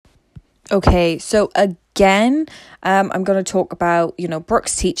Okay, so again, I'm going to talk about,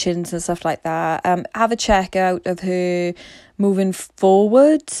 Brooke's teachings and stuff like that. Have a check out of her moving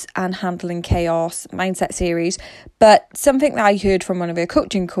forwards and handling chaos mindset series. But something that I heard from one of her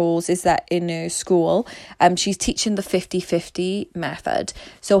coaching calls is that in her school, she's teaching the 50-50 method.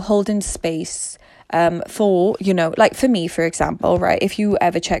 So holding space for, like for me, for example, right, if you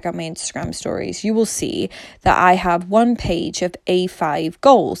ever check out my Instagram stories, you will see that I have one page of A5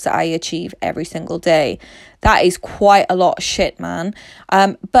 goals that I achieve every single day. That is quite a lot of shit, man.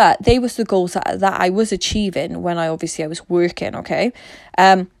 But they was the goals that I was achieving when I was working, okay?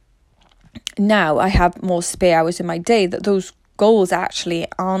 Now I have more spare hours in my day that those goals actually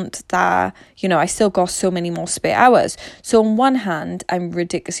aren't that, I still got so many more spare hours. So on one hand, I'm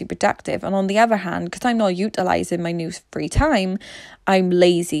ridiculously productive. And on the other hand, because I'm not utilizing my new free time, I'm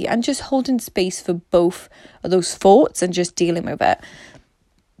lazy and just holding space for both of those thoughts and just dealing with it.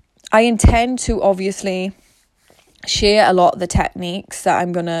 I intend to obviously share a lot of the techniques that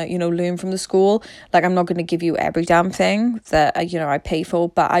I'm gonna learn from the school. Like, I'm not gonna give you every damn thing that I pay for,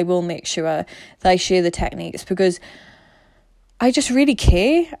 but I will make sure that I share the techniques, because I just really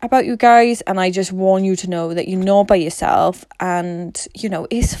care about you guys, and I just want you to know that you're not by yourself. And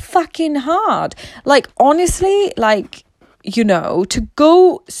it's fucking hard, like, honestly, like, to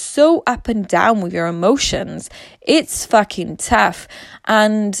go so up and down with your emotions, it's fucking tough.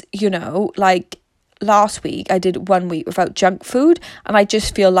 And like, last week I did 1 week without junk food, and I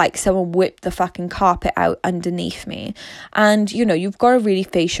just feel like someone whipped the fucking carpet out underneath me. And you've got to really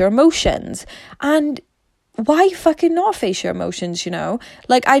face your emotions. And why fucking not face your emotions?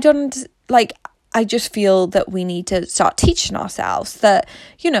 Like, I just feel that we need to start teaching ourselves that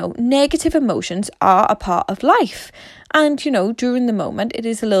negative emotions are a part of life. And during the moment it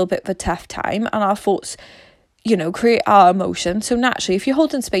is a little bit of a tough time, and our thoughts create our emotions. So naturally, if you're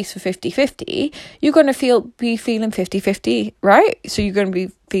holding space for 50-50, you're going to be feeling 50-50, right? So you're going to be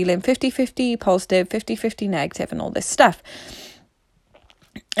feeling 50-50 positive, 50-50 negative, and all this stuff.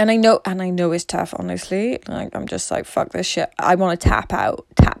 And I know it's tough, honestly. Like, I'm just like, fuck this shit. I want to tap out,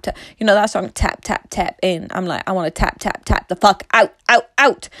 tap. That song, tap, tap, tap in. I'm like, I want to tap, tap, tap the fuck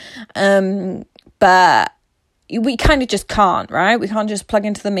out. But we kind of just can't, right? We can't just plug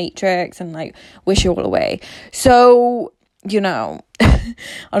into the matrix and like wish it all away. So,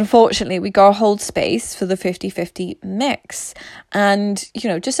 unfortunately, we gotta hold space for the 50-50 mix. And,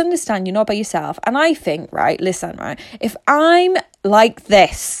 just understand you're not by yourself. And I think, right, listen, right, if I'm like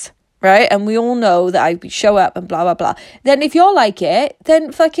this, right, and we all know that I show up and blah, blah, blah, then if you're like it,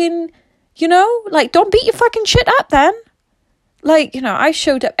 then fucking, like, don't beat your fucking shit up then. Like, I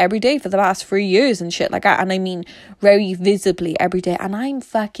showed up every day for the past 3 years and shit like that. And I mean, very visibly every day. And I'm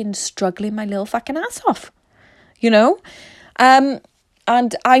fucking struggling my little fucking ass off, and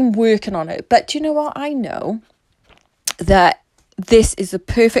I'm working on it. But do you know what? I know that this is the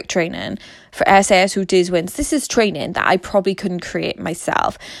perfect training for SAS who does wins. This is training that I probably couldn't create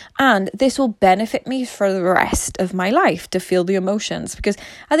myself. And this will benefit me for the rest of my life to feel the emotions. Because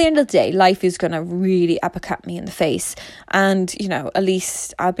at the end of the day, life is going to really uppercut me in the face. And, at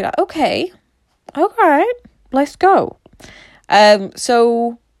least I'll be like, okay, all right, let's go.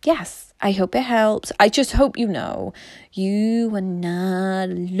 So, yes, I hope it helps. I just hope you are not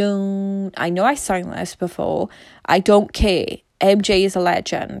alone. I know I sang this before. I don't care. MJ is a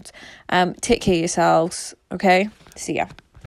legend. Take care of yourselves, okay? See ya.